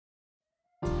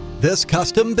This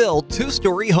custom-built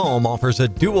two-story home offers a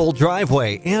dual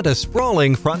driveway and a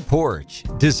sprawling front porch.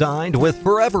 Designed with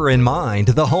forever in mind,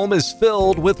 the home is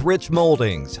filled with rich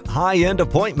moldings, high-end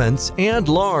appointments, and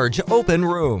large open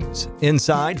rooms.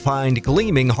 Inside, find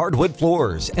gleaming hardwood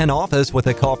floors, an office with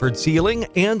a coffered ceiling,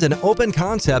 and an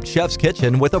open-concept chef's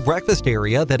kitchen with a breakfast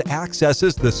area that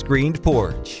accesses the screened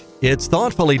porch. It's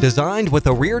thoughtfully designed with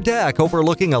a rear deck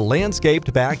overlooking a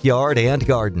landscaped backyard and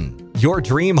garden. Your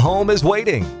dream home is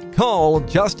waiting. Call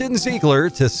Justin Ziegler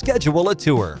to schedule a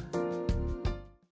tour.